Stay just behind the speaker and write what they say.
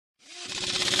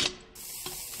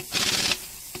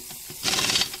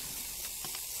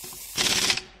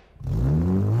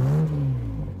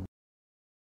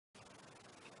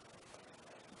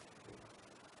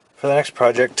For the next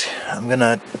project, I'm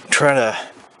gonna try to.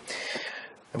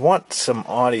 I want some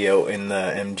audio in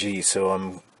the MG, so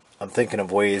I'm thinking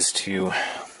of ways to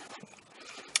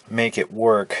make it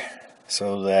work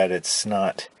so that it's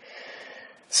not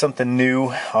something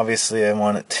new. Obviously, I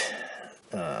want it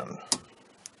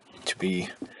to be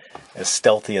as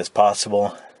stealthy as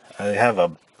possible. I have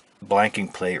a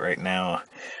blanking plate right now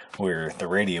where the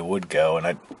radio would go, and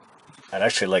I'd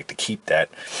actually like to keep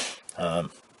that.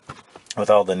 With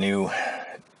all the new,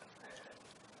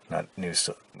 not new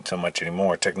so much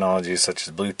anymore, technologies such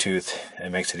as Bluetooth, it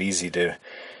makes it easy to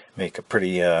make a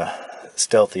pretty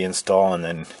stealthy install and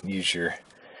then use your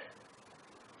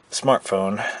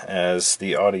smartphone as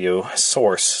the audio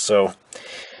source. So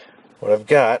what I've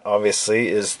got obviously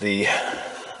is the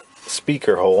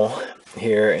speaker hole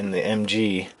here in the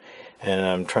MG, and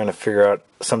I'm trying to figure out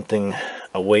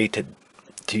a way to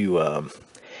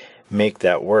make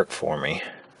that work for me.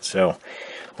 So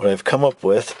what I've come up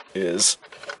with is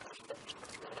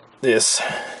this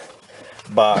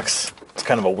box. It's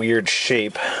kind of a weird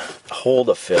shape, hole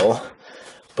to fill,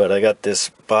 but I got this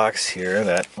box here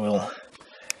that will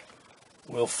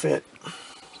fit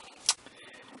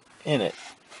in it.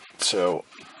 So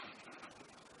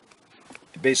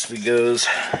it basically goes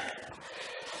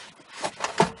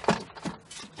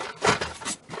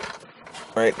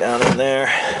right down in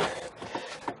there,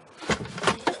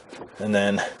 and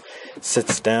then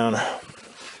sits down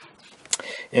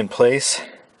in place,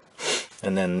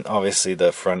 and then obviously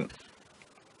the front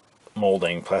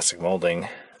molding, plastic molding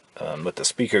with the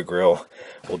speaker grill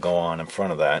will go on in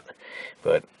front of that.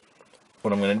 But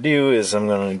what I'm going to do is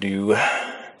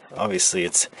obviously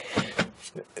it's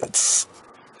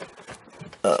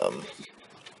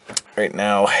right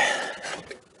now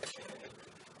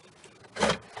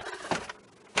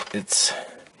it's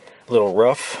a little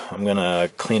rough. I'm going to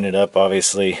clean it up,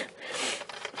 obviously,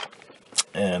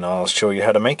 and I'll show you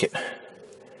how to make it.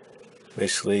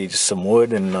 Basically just some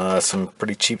wood and some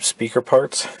pretty cheap speaker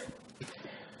parts,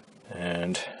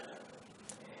 and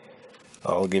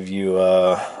I'll give you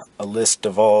a list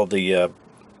of all the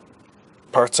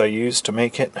parts I used to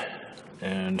make it,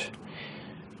 and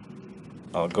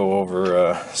I'll go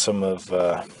over some of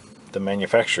the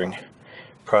manufacturing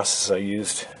process I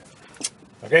used.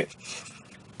 Okay,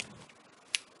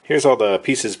 here's all the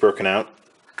pieces broken out,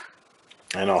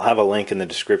 and I'll have a link in the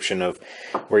description of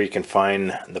where you can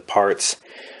find the parts.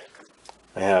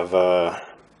 I have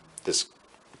this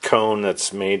cone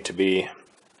that's made to be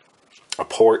a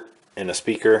port in a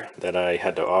speaker that I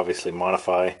had to obviously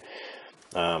modify.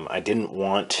 I didn't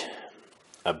want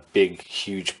a big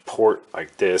huge port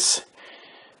like this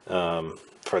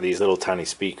for these little tiny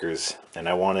speakers, and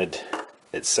I wanted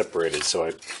it separated,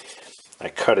 so I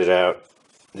cut it out.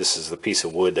 This is the piece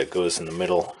of wood that goes in the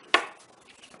middle,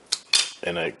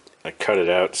 and I cut it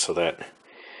out so that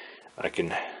I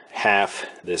can half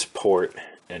this port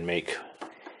and make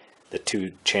the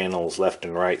two channels left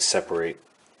and right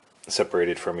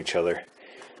separated from each other.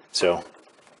 So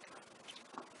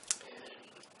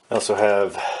I also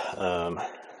have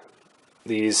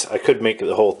these. I could make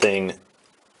the whole thing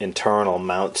internal,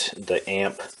 mount the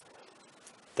amp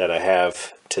that I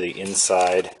have to the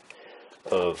inside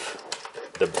of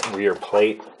the rear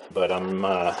plate, but I'm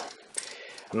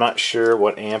not sure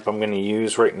what amp I'm going to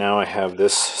use. Right now I have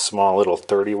this small little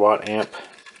 30-watt amp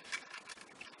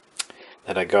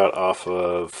that I got off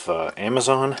of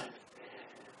Amazon,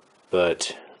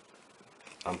 but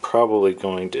I'm probably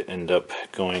going to end up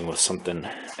going with something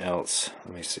else.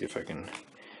 Let me see if I can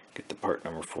get the part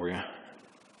number for you.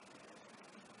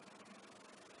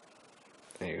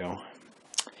 There you go.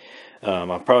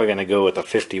 I'm probably going to go with a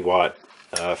 50-watt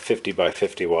 50 by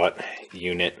 50 watt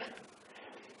unit.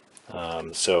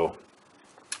 And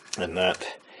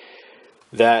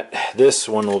this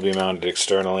one will be mounted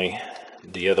externally.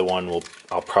 The other one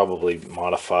I'll probably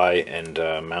modify and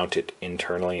mount it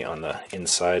internally on the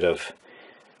inside of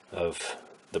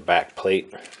the back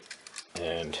plate,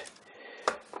 and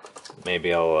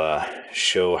maybe I'll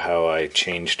show how I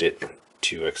changed it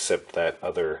to accept that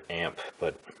other amp.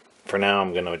 But for now,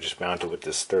 I'm going to just mount it with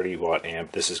this 30-watt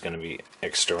amp. This is going to be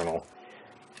external,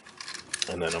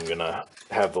 and then I'm going to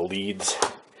have the leads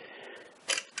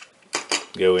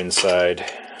go inside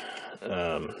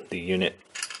the unit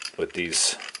with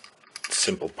these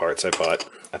simple parts I bought.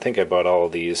 I think I bought all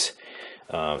of these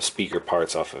speaker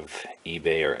parts off of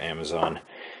eBay or Amazon,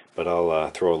 but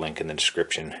I'll throw a link in the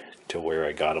description to where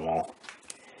I got them all.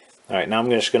 Alright, now I'm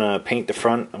just going to paint the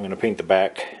front, I'm going to paint the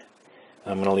back.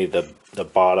 I'm going to leave the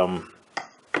bottom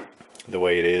the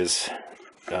way it is,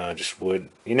 just wood.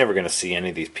 You're never going to see any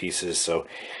of these pieces, so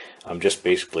I'm just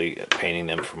basically painting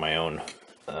them for my own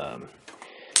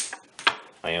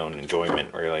my own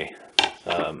enjoyment, really.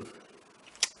 Other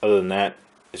than that,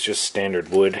 it's just standard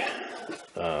wood.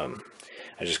 I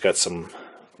just got some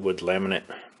wood laminate,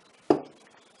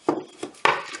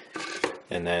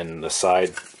 and then the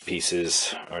side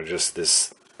pieces are just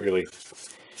this really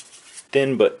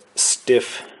thin but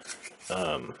stiff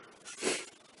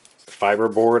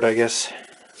fiberboard, I guess.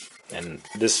 And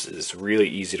this is really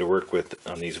easy to work with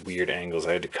on these weird angles.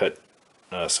 I had to cut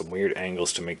some weird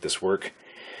angles to make this work,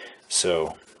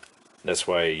 so that's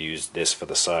why I used this for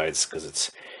the sides, because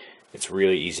it's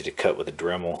really easy to cut with a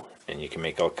Dremel, and you can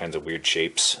make all kinds of weird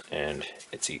shapes, and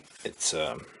it's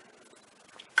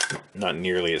not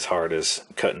nearly as hard as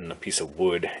cutting a piece of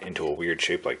wood into a weird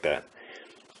shape like that.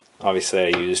 Obviously,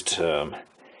 I used some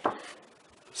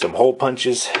hole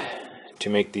punches to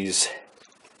make these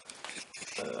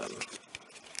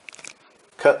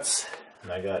cuts,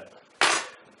 and I got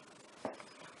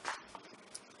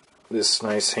this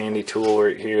nice handy tool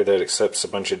right here that accepts a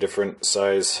bunch of different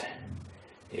size.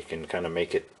 You can kind of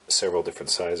make it several different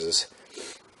sizes,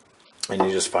 and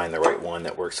you just find the right one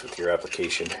that works with your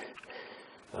application.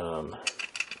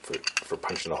 For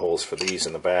punching the holes for these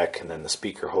in the back, and then the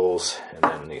speaker holes, and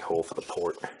then the hole for the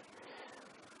port.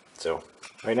 So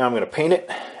right now I'm going to paint it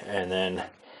and then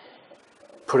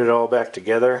put it all back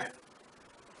together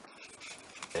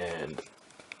and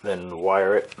then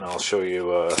wire it, and I'll show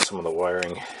you some of the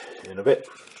wiring in a bit.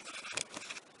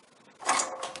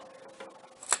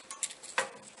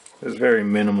 There's very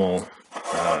minimal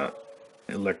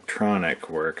electronic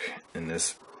work in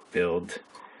this build.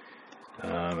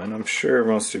 And I'm sure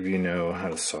most of you know how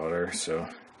to solder, so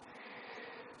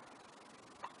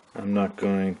I'm not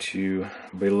going to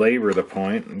belabor the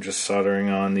point. I'm just soldering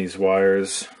on these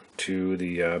wires to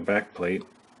the back plate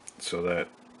so that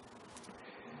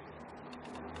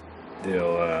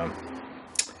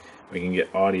we can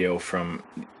get audio from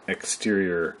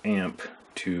exterior amp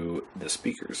to the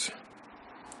speakers.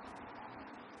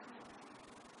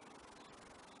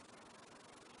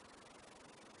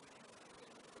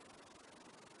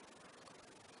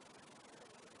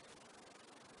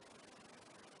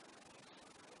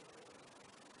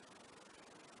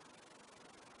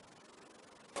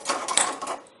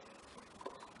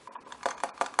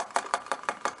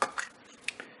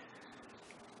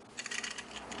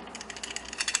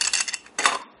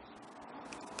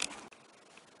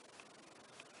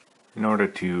 In order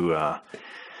to I'm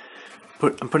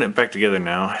putting it back together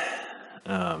now.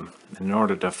 In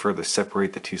order to further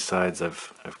separate the two sides,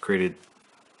 I've created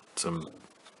some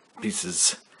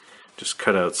pieces, just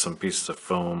cut out some pieces of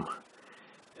foam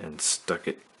and stuck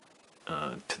it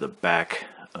to the back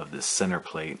of this center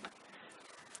plate.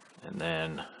 And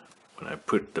then when I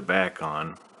put the back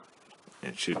on,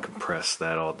 it should compress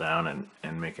that all down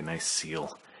and make a nice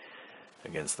seal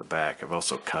against the back. I've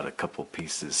also cut a couple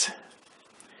pieces,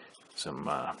 some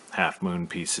half moon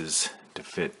pieces, to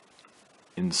fit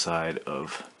inside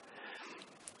of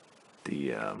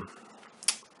the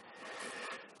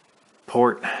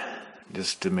port,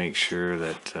 just to make sure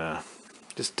that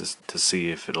just to see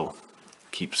if it'll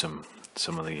keep some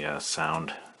of the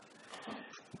sound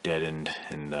deadened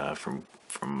and from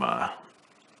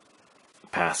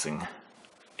passing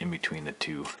in between the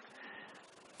two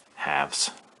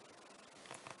halves.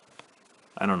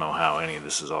 I don't know how any of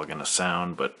this is all going to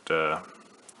sound, but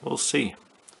we'll see.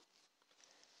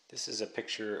 This is a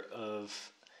picture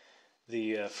of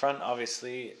the front,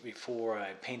 obviously, before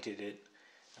I painted it.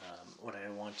 What I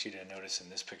want you to notice in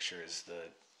this picture is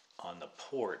on the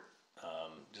port,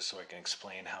 just so I can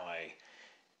explain how I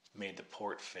made the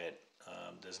port fit.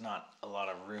 There's not a lot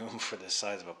of room for this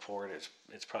size of a port.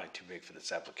 It's probably too big for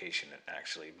this application,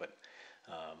 actually, but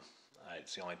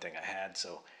it's the only thing I had.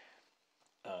 So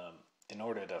in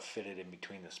order to fit it in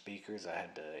between the speakers, I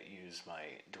had to use my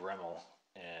Dremel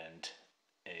and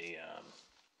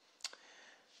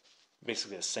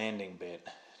basically a sanding bit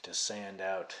to sand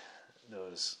out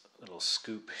those little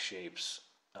scoop shapes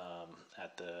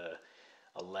at the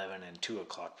 11 and 2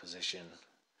 o'clock position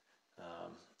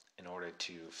in order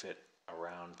to fit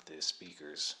around the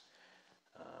speakers.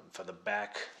 For the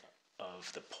back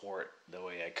of the port, the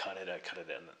way I cut it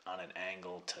on an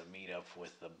angle to meet up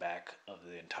with the back of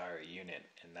the entire unit,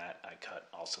 and that I cut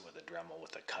also with a Dremel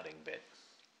with a cutting bit.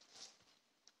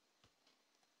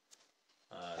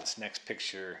 This next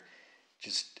picture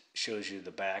just shows you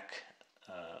the back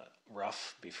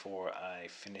rough before I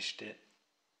finished it.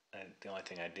 And the only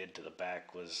thing I did to the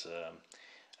back was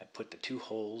I put the 2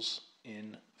 holes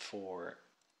in for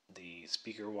the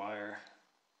speaker wire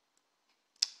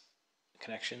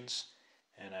connections,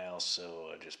 and I also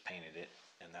just painted it,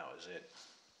 and that was it.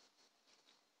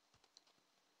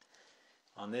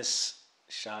 On this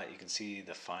shot, you can see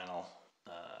the final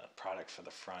product for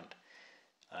the front.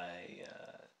 I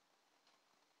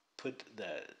put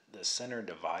the center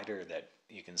divider that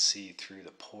you can see through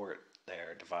the port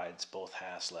there, divides both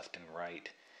halves left and right,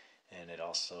 and it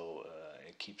also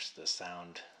it keeps the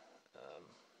sound,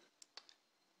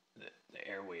 the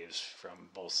airwaves from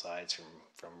both sides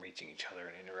from reaching each other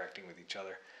and interacting with each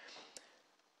other.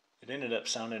 It ended up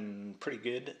sounding pretty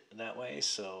good that way,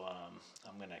 so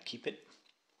I'm gonna keep it.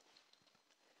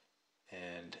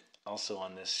 And also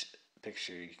on this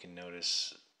picture, you can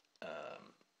notice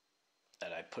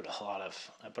that I put a lot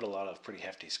of pretty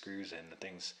hefty screws in. The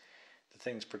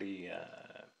thing's pretty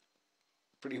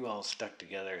well stuck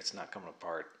together. It's not coming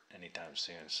apart anytime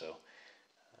soon. So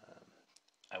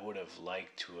I would have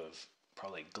liked to have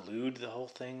probably glued the whole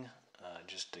thing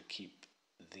just to keep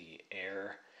the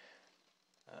air,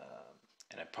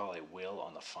 and I probably will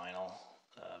on the final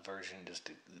version, just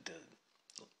to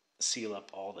seal up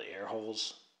all the air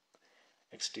holes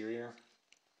exterior.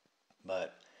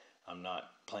 But I'm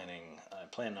not planning. I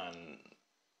plan on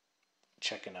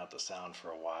checking out the sound for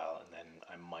a while, and then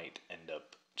I might end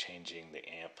up changing the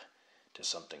amp to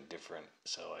something different.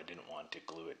 So I didn't want to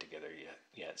glue it together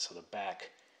yet. So the back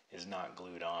is not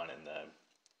glued on, and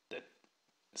the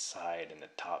side and the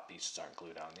top pieces aren't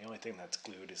glued on. The only thing that's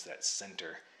glued is that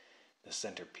the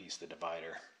center piece, the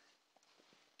divider.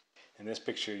 In this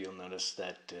picture, you'll notice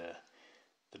that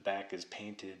the back is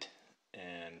painted,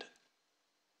 and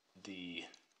the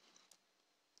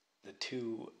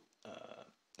two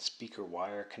speaker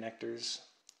wire connectors,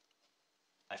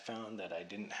 I found that I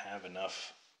didn't have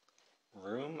enough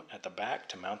room at the back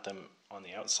to mount them on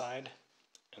the outside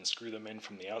and screw them in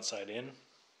from the outside in.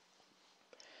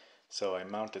 So I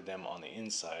mounted them on the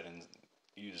inside and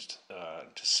used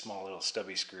just small little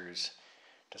stubby screws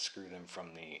to screw them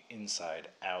from the inside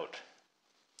out,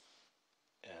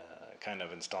 kind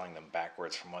of installing them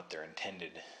backwards from what they're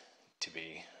intended to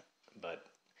be, but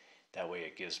that way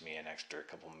it gives me an extra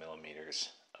couple millimeters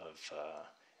of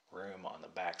room on the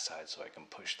back side, so I can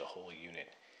push the whole unit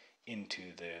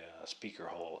into the speaker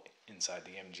hole inside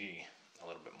the MG a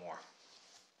little bit more.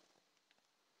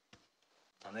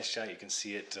 On this shot, you can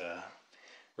see it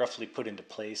roughly put into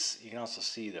place. You can also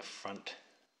see the front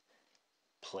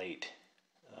plate.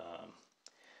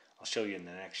 I'll show you in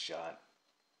the next shot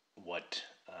what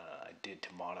I did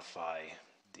to modify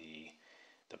the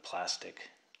plastic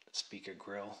speaker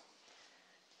grill.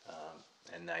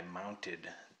 And I mounted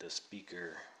the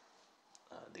speaker,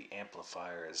 the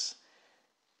amplifier's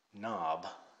knob,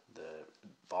 the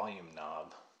volume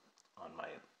knob, on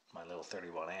my little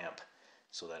 30-watt amp,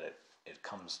 so that it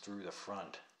comes through the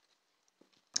front.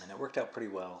 And it worked out pretty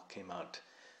well. Came out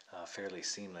fairly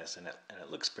seamless, and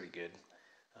it looks pretty good,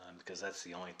 because that's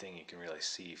the only thing you can really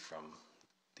see from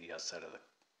the outside of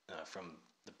from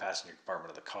the passenger compartment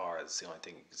of the car. It's the only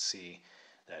thing you can see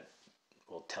that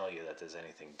will tell you that there's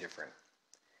anything different.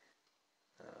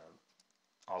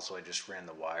 Also, I just ran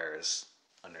the wires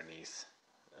underneath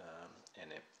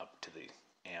and up to the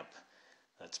amp.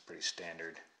 That's pretty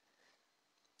standard.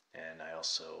 And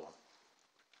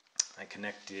I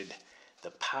connected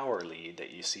the power lead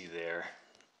that you see there.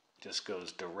 Just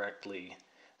goes directly.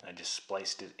 I just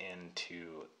spliced it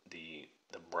into the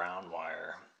brown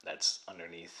wire that's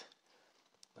underneath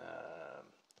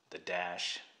the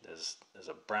dash. There's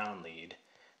a brown lead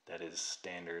that is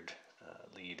standard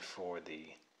lead for the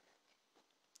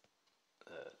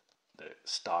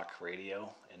stock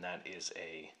radio, and that is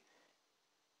a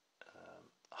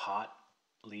hot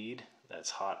lead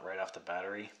that's hot right off the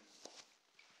battery.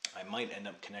 I might end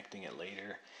up connecting it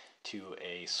later to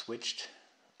a switched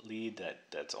lead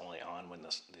that's only on when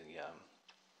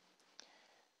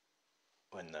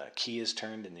the key is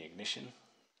turned in the ignition.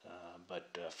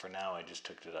 But for now, I just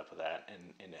hooked it up with that,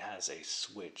 and it has a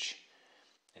switch.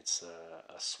 It's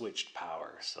a switched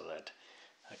power, so that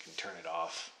I can turn it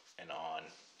off and on.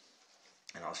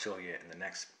 And I'll show you in the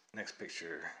next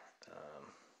picture.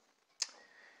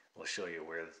 We'll show you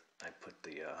where I put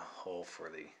the hole for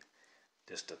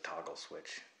just a toggle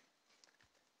switch.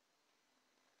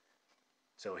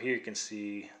 So here you can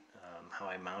see how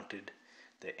I mounted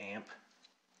the amp.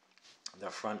 The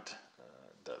front,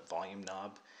 the volume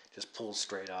knob just pulls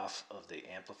straight off of the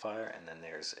amplifier, and then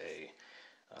there's a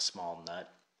small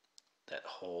nut that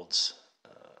holds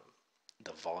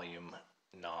the volume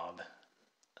knob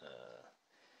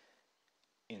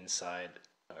inside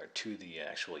or to the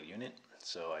actual unit.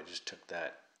 So I just took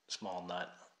that small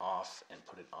nut off and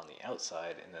put it on the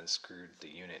outside, and then screwed the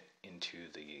unit into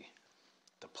the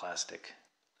plastic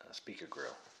speaker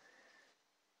grill.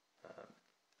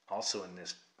 Also in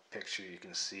this picture, you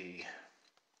can see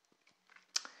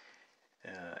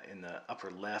In the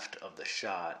upper left of the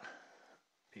shot,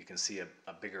 you can see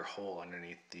a bigger hole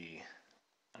underneath the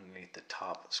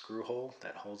top screw hole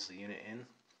that holds the unit in,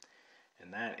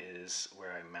 and that is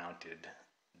where I mounted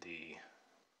the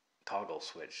toggle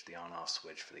switch, the on-off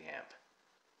switch for the amp.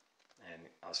 And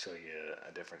I'll show you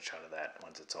a different shot of that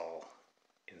once it's all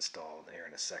installed here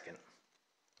in a second.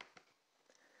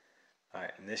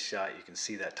 Alright, in this shot you can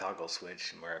see that toggle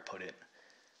switch and where I put it.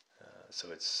 So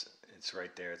it's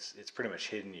right there. It's pretty much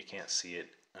hidden. You can't see it.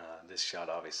 This shot,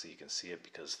 obviously, you can see it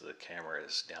because the camera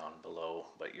is down below.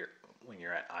 But when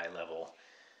you're at eye level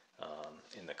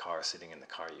in the car, sitting in the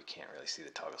car, you can't really see the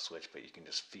toggle switch, but you can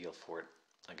just feel for it.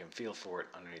 I can feel for it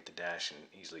underneath the dash and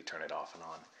easily turn it off and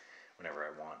on whenever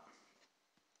I want.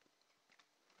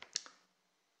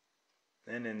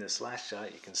 Then in this last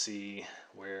shot, you can see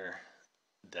where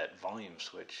that volume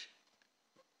switch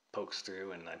pokes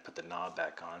through, and I put the knob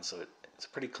back on, so it's a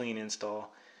pretty clean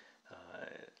install.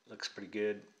 It looks pretty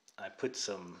good. I put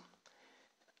some,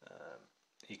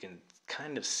 you can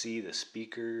kind of see the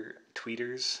speaker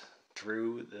tweeters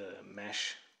through the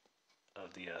mesh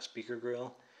of the speaker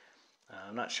grill.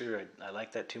 I'm not sure I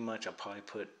like that too much. I'll probably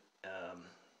put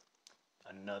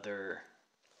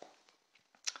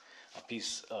a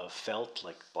piece of felt,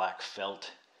 like black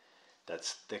felt,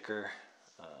 that's thicker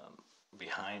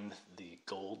behind the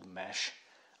gold mesh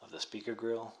of the speaker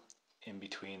grill, in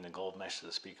between the gold mesh of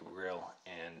the speaker grill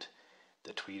and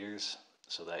the tweeters,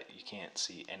 so that you can't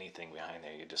see anything behind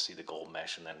there. You just see the gold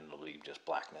mesh, and then it'll leave just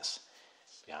blackness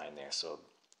behind there. So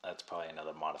that's probably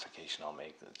another modification I'll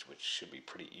make, which should be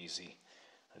pretty easy.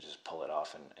 I'll just pull it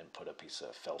off and put a piece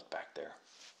of felt back there.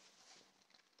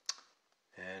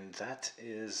 And that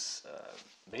is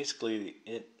basically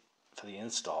it for the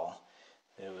install.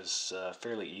 It was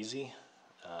fairly easy.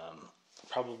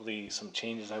 Probably some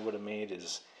changes I would have made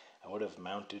is I would have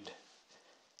mounted,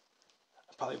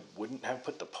 I probably wouldn't have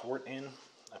put the port in.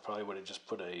 I probably would have just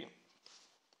put a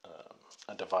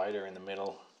divider in the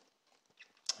middle.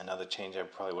 Another change I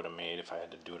probably would have made if I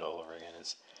had to do it all over again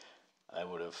is I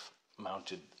would have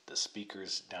mounted the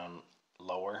speakers down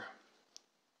lower,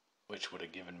 which would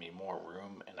have given me more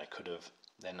room, and I could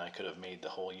have made the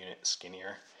whole unit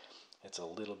skinnier. It's a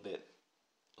little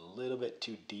bit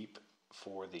too deep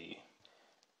for the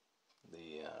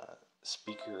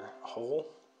speaker hole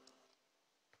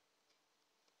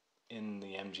in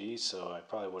the MG, so I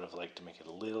probably would have liked to make it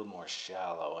a little more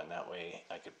shallow, and that way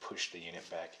I could push the unit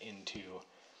back into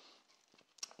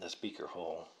the speaker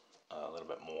hole a little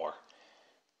bit more.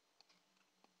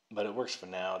 But it works for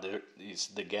now.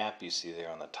 The gap you see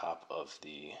there on the top of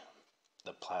the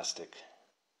plastic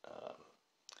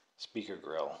speaker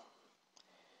grill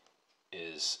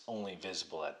is only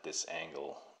visible at this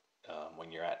angle.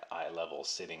 When you're at eye level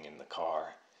sitting in the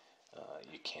car,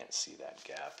 you can't see that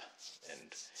gap,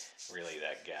 and really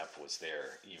that gap was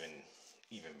there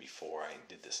even before I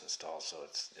did this install. So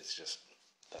that's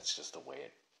just the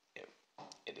way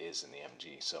it is in the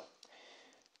MG. So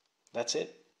that's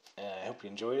it. I hope you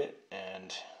enjoyed it,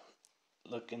 and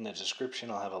look in the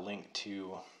description. I'll have a link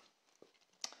to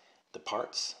the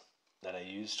parts that I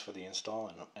used for the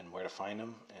install and where to find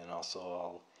them, and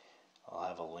also I'll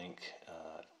have a link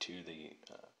to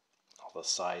all the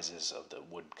sizes of the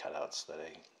wood cutouts that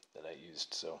I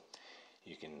used, so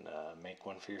you can make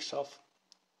one for yourself.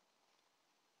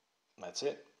 That's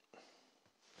it.